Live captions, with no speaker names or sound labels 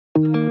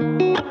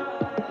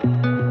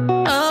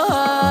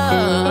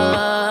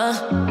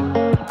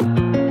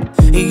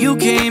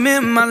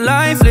my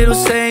life, little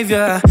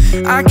savior.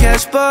 I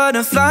catch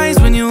butterflies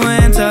when you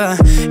enter.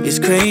 It's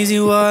crazy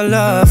what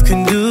love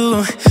can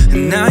do.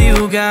 And now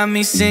you got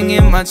me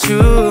singing my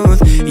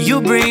truth.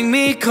 You bring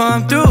me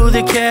calm through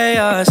the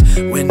chaos.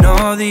 When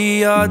all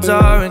the odds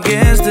are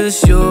against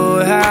us, you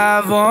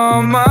have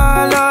all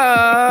my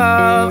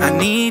love. I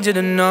need you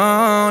to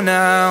know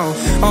now.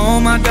 Oh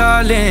my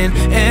darling,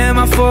 am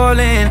I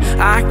falling?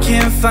 I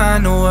can't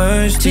find no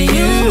words to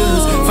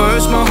use.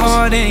 First my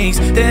heart aches,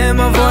 then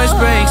my voice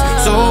breaks,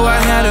 so I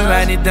had to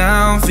write it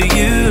down for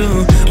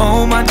you.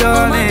 Oh my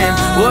darling,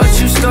 what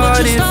you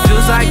started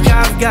feels like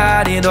I've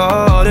got it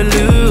all to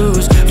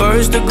lose.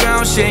 First the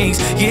ground shakes,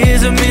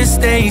 years of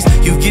mistakes.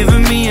 You've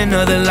given me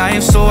another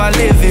life, so I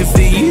live it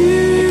for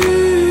you.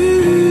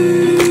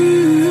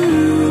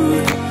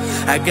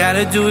 I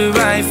gotta do it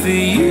right for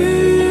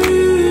you.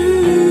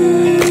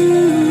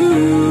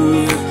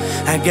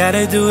 I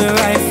gotta do it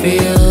right for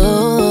you.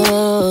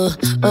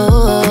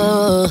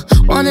 Oh,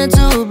 wanted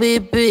to be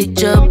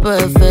picture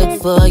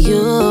perfect for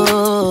you.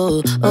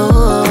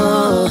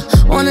 Oh,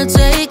 wanna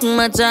take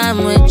my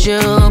time with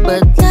you,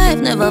 but life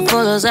never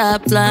follows our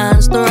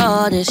plans. Through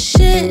all this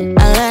shit,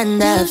 I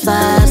learned that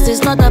fast.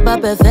 It's not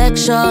about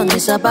perfection,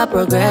 it's about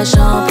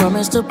progression.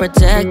 Promise to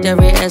protect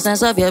every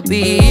essence of your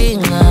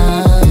being,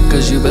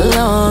 cause you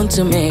belong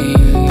to me.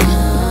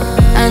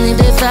 And if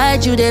they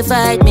fight you, they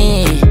fight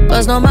me.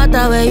 Cause no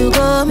matter where you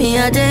go, me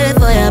I did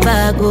for your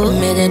back. Oh,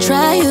 me then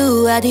try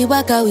you, I did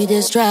walk out with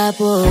this trap.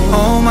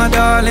 Oh my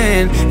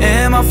darling,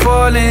 am I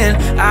falling?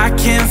 I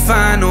can't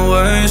find no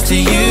words to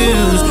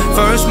use.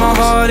 First my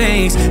heart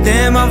aches,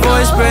 then my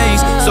voice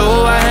breaks,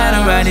 so I had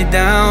to write it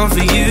down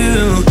for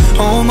you.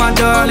 Oh my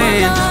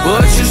darling,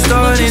 what you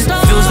started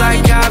feels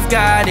like I've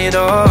got it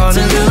all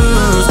to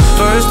lose.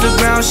 First the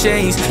ground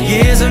shakes,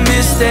 years of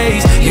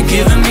mistakes. You're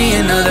giving me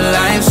another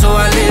life, so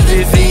I live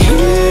it for you.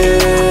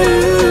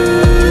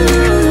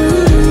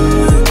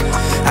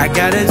 I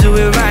gotta do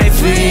it right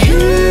for you.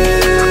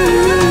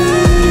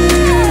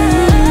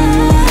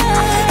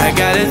 I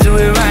gotta do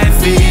it right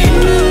for you.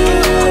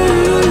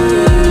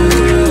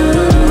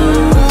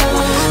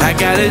 I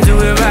gotta do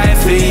it right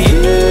for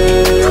you.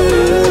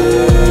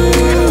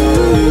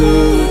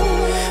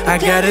 I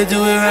gotta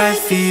do it right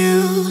for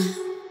you.